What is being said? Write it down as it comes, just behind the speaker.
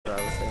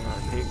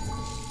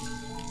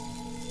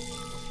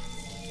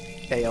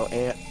Hey yo,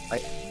 and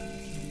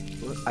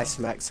I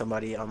smacked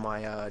somebody on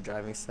my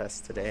driving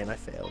test today and I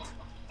failed.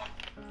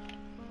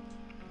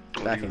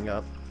 Backing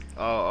up.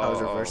 I was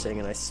reversing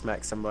and I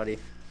smacked somebody.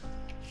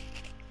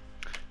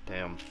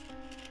 Damn.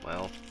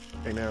 Well.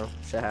 I know,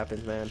 shit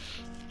happens, man.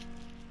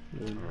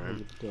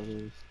 Alright.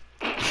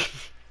 You're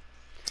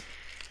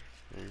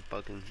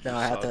fucking. Now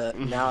I have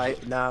to. Now I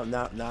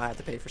have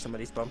to pay for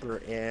somebody's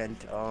bumper and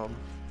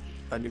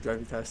a new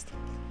driving test.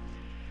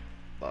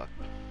 Fuck.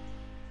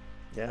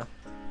 Yeah.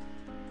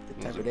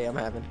 The type of day I'm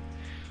having.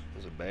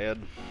 Was it bad?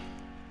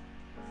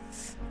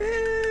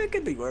 It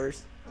could be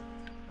worse.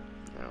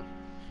 No.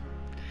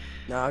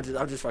 No,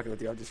 I'm just fucking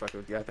with you. I'm just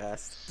fucking with you. I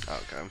passed.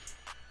 Okay.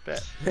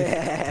 Bet.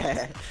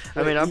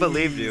 I mean, I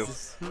believed you.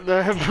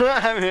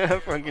 I mean, I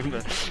fucking.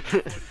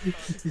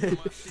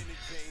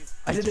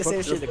 I did the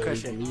same shit to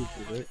Cushion.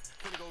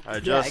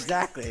 Yeah,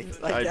 exactly.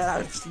 Like that, I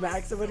would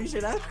smack somebody.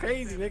 Shit, that's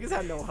crazy. Niggas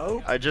have no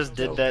hope. I just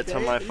did that to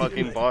my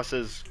fucking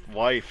boss's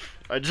wife.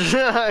 I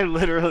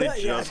literally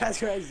just. Yeah, that's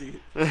crazy.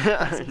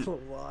 That's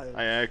wild.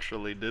 I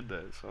actually did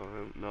that, so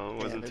no, it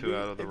wasn't too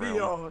out of the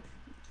realm.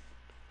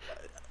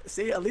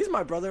 See, at least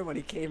my brother, when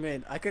he came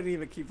in, I couldn't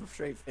even keep a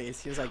straight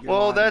face. He was like,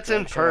 well, that's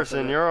in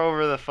person. You're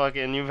over the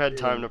fucking. You've had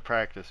time to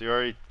practice. You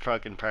already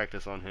fucking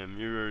practiced on him.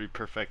 You already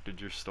perfected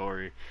your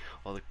story.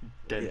 All the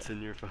dents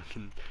in your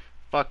fucking.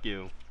 Fuck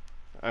you.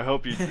 I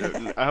hope you.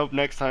 I hope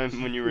next time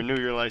when you renew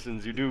your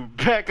license, you do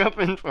back up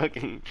and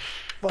fucking.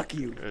 Fuck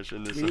you.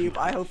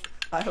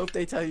 I hope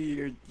they tell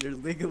you you're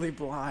legally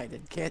blind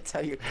and can't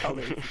tell your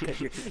color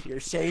because you're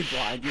shade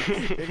blind.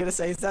 You're gonna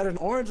say, is that an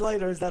orange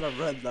light or is that a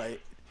red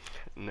light?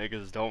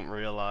 Niggas don't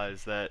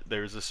realize that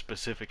there's a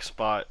specific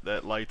spot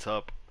that lights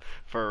up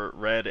for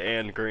red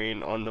and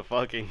green on the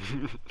fucking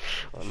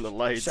on the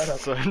lights. Shut up.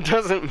 So it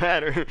doesn't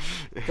matter.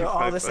 They're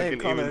all the same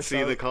color. color. Even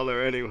see the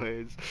color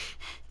anyways.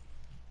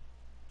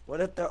 What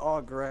if they're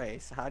all gray?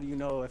 So how do you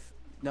know if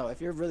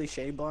if you're really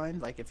shade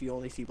blind, like if you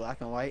only see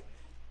black and white,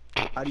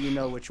 how do you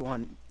know which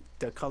one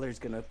the color is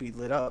gonna be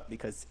lit up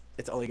because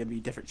it's only gonna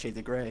be different shades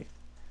of gray?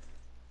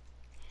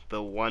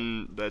 The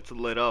one that's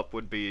lit up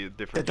would be a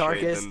different the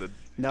darkest, shade than the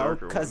no,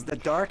 because the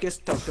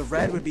darkest, the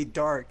red would be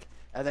dark,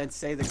 and then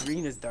say the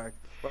green is dark.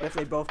 But if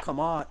they both come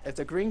on, if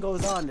the green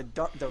goes on,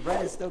 the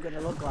red is still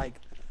gonna look like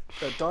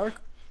the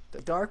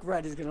dark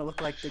red is gonna look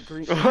like the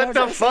green. What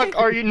the fuck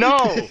are you? No.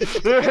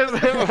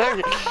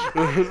 Okay.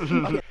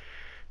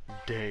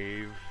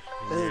 Dave.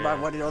 This is my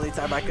one and only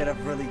time I could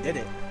have really did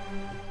it.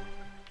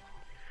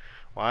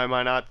 Why am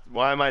I not?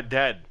 Why am I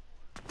dead?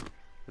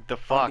 What the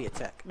fuck? Be a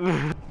tech.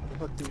 What the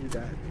fuck do you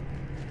got?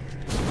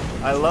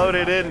 I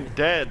loaded in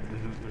dead.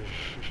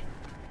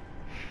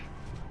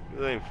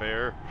 This ain't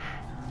fair.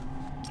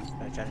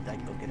 I try to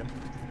go get him.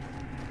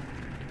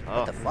 Oh,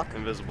 what the fuck?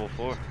 Invisible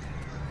floor.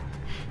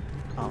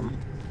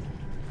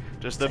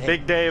 Just a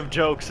big day of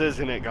jokes,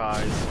 isn't it,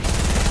 guys?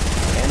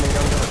 And they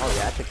don't know. Oh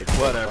yeah, I think it's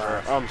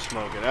whatever. I'm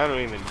smoking. I don't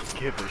even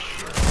give a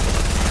shit.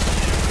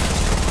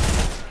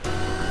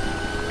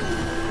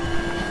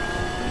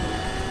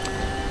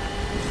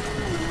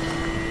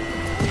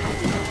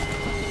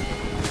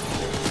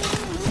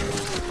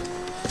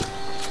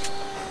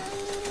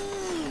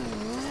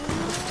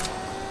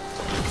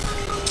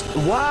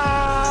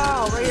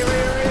 Wow! Right here. You're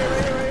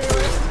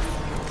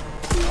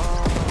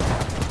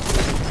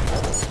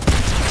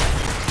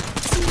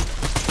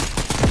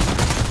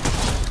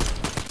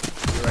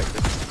right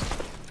there.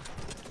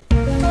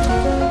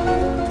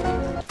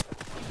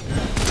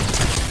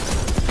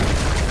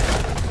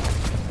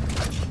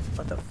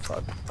 What the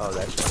fuck? Oh,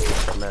 that's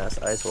just a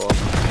mass ice wall.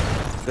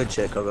 Good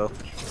shit, Coco.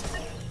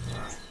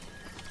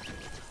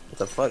 What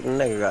the fuck?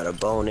 Nigga got a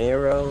bow and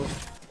arrow.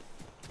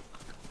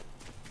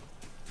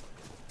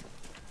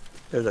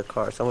 There's a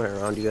car somewhere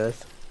around you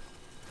guys.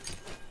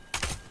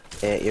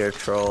 And you're a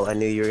troll. I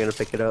knew you were gonna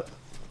pick it up.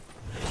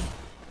 How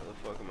the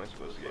fuck am I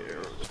supposed to get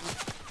arrows?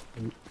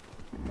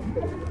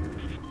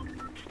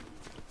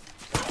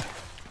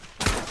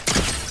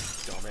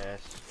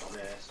 Dumbass.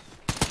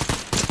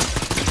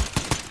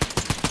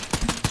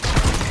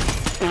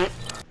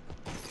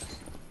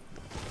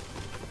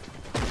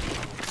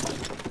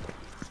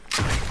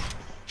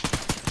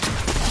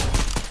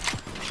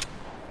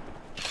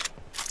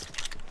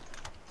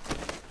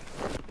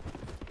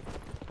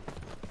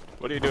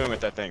 What are you doing with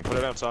that thing? Put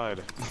it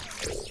outside.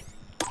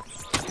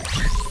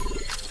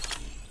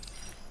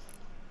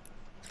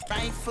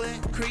 Right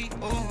foot creep,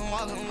 ooh,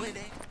 walking with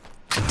it.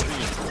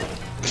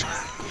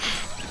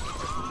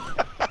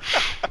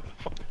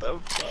 What the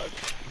fuck?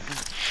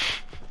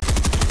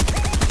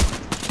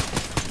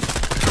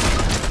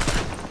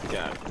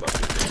 Yeah,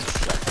 fucking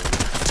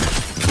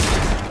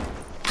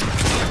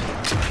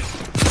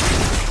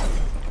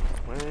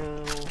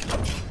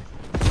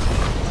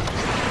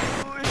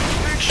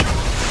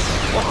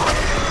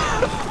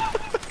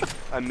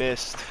I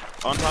missed.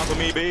 on top of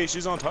me, B.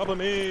 She's on top of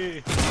me.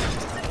 You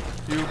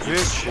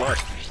bitch.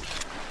 What?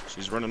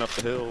 She's running up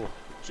the hill.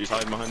 She's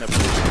hiding behind that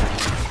building.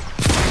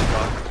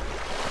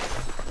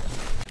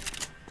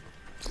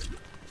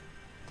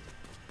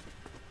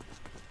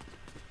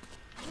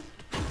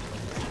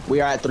 We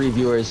are at 3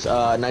 viewers.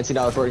 $19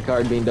 Fortnite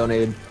card being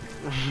donated.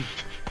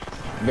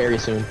 Very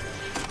soon.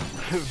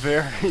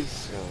 Very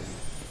soon.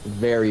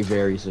 Very,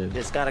 very soon.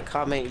 Just gotta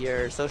comment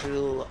your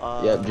social.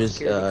 Yep, just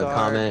security card,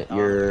 comment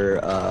your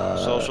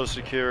Social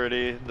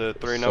security, the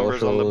 3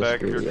 numbers on the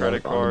back of your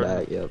credit card. On the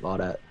back, yep, all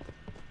that.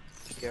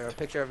 your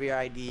picture of your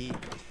ID.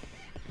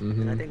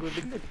 Mm-hmm. And I think we'd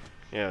be good.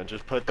 Yeah,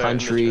 just put that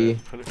Country, in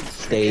the chat.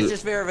 state. It's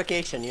just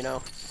verification, you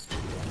know.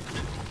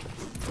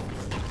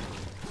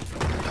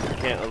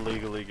 I can't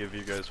illegally give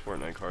you guys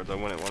Fortnite cards. I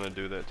wouldn't want to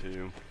do that to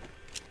you.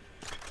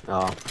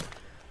 Oh.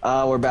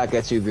 We're back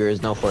at 2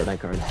 viewers. No Fortnite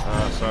cards.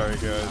 Sorry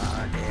guys.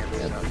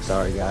 Yep,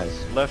 sorry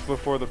guys. Left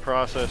before the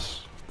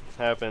process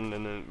happened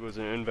and it was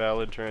an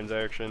invalid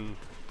transaction.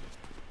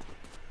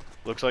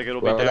 Looks like it'll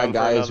be Whoever down that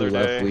guy for is who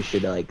another left, day. we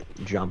should like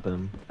jump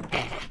him.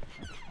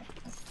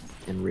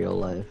 In real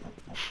life.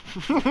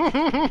 Boys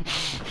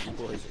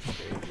are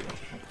crazy.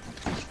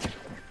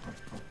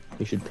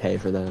 You should pay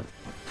for that.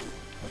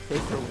 Pay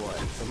for what?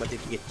 Somebody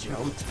to get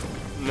jumped?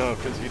 No,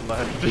 because he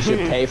left. You should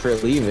pay for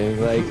leaving.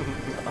 Like,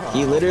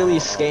 he literally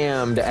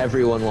scammed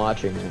everyone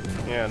watching it.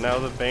 Yeah, now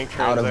the bank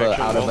Out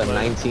transaction of a won't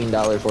let- $19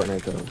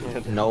 Fortnite code. Yeah,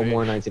 the No bank-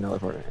 more $19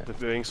 Fortnite. The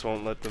banks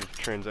won't let the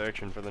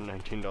transaction for the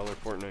 $19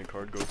 Fortnite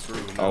card go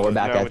through. Oh, Now- we're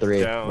back now at it's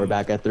 3. down. We're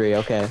back at 3.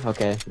 Okay,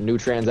 okay. New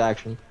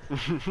transaction.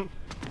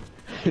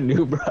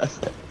 New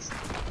process.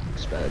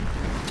 Sped.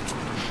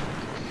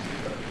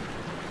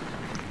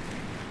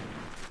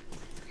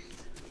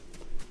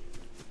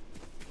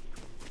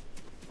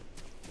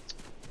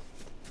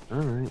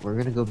 Alright, we're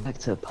gonna go back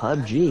to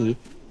PUBG.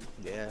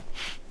 Yeah.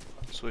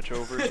 Switch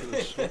over to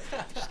the.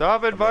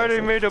 Stop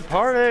inviting me to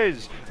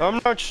parties!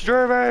 I'm not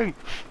streaming!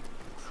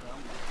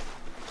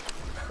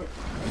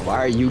 Why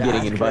are you getting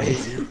That's invited?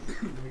 crazy.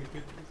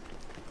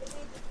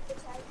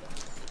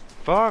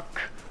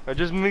 Fuck! I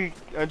just make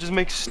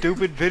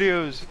stupid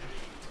videos.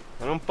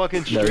 I don't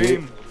fucking No,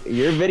 stream.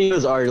 your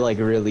videos are like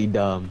really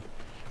dumb.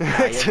 Nah,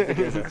 your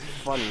videos are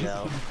funny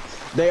though.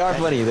 They are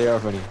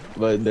funny,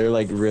 but they're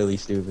like really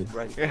stupid.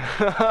 Right.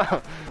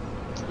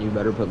 You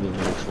better put me in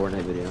the next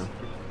Fortnite video.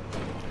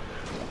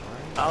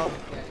 Oh.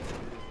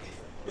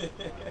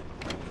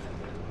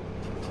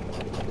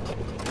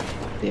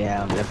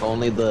 Damn, if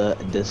only the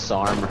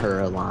disarm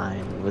her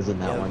line was in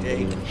that Yo, one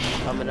Jake, video.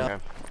 coming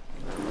up.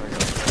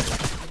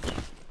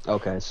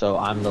 Okay, so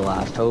I'm the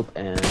last hope,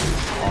 and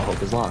all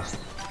hope is lost.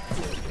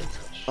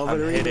 Over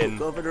the I'm hidden. reboot.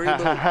 Go for the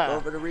reboot. Go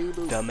for the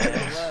reboot.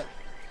 Dumbass.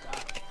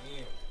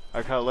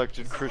 I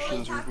collected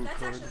Christian's reboot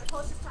card.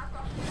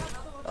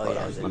 Oh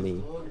yeah. Let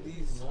me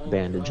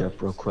bandage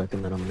up real quick,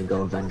 and then I'm gonna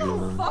go avenge you,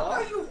 man. What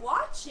are you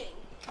watching?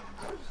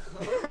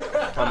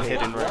 I'm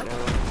hidden right now.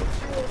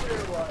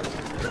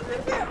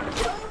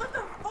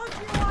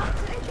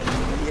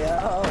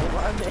 Yo,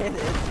 my man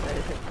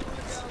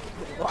is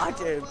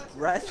watching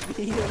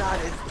breastfeeding on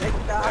his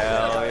TikTok.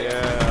 Hell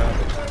yeah.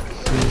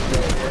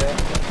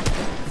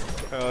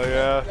 Hell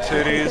yeah.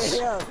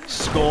 Titties.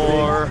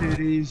 Score.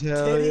 Titties,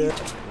 hell Titties. You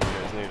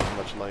guys need as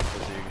much life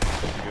as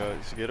you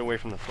guys. Get away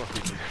from the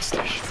fucking gas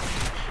station.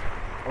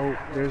 Oh,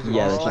 there's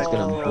Yeah, that's just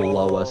gonna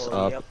blow us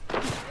up. Yep. I'm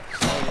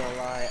not gonna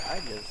lie, I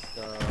just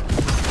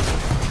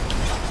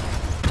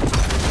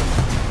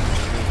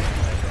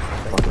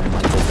Fucking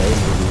Michael Bay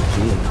movie,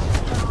 jeez.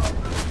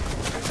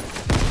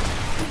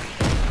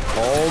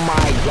 Oh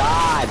my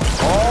god!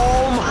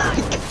 Oh my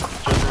god!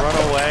 Just run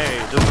away.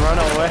 Just run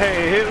away.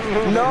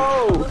 No!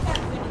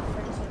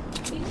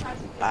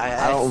 I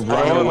don't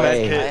run Throw a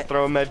away. medkit.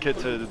 Throw a medkit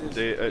to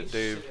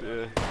Dave.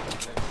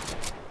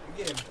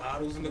 Getting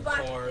bottles in the Did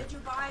car. you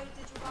buy?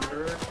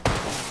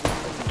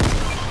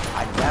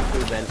 I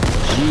definitely been.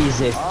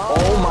 Jesus!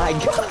 Oh my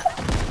god!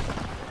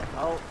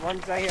 Oh,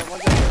 one's right here,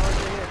 one's right here, one's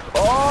right here.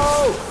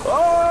 Oh!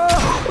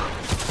 Oh!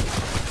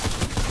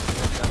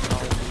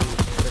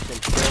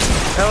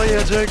 Hell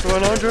yeah, Jake.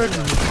 100.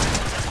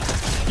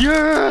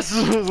 Yes.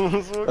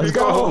 Let's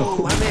go! Oh,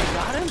 my man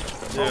got him?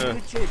 Yeah. Oh,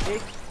 good shit,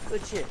 Jake.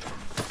 Good shit.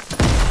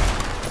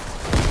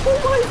 Oh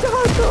my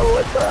god, no!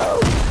 What the?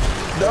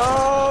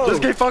 No!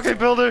 Just keep fucking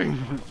building.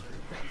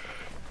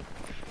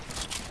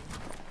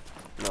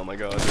 Oh my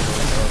god.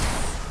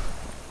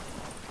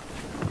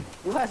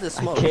 Who has the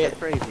smoke? can't- That's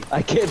crazy.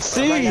 I can't Right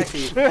see! next to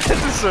you. This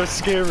is so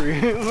scary. I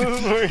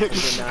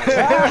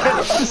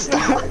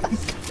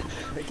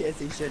can't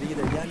see shit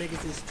either. Y'all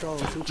niggas is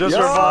trolls. Just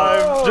Yo!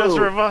 revive. Just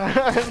revive.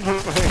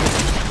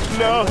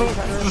 No.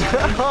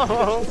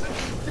 No.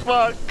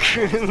 Fuck.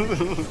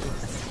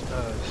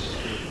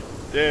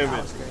 Damn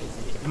it.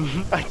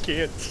 I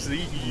can't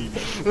see.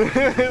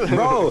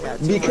 Bro,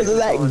 because of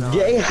that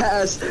gay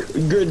ass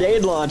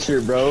grenade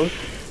launcher, bro.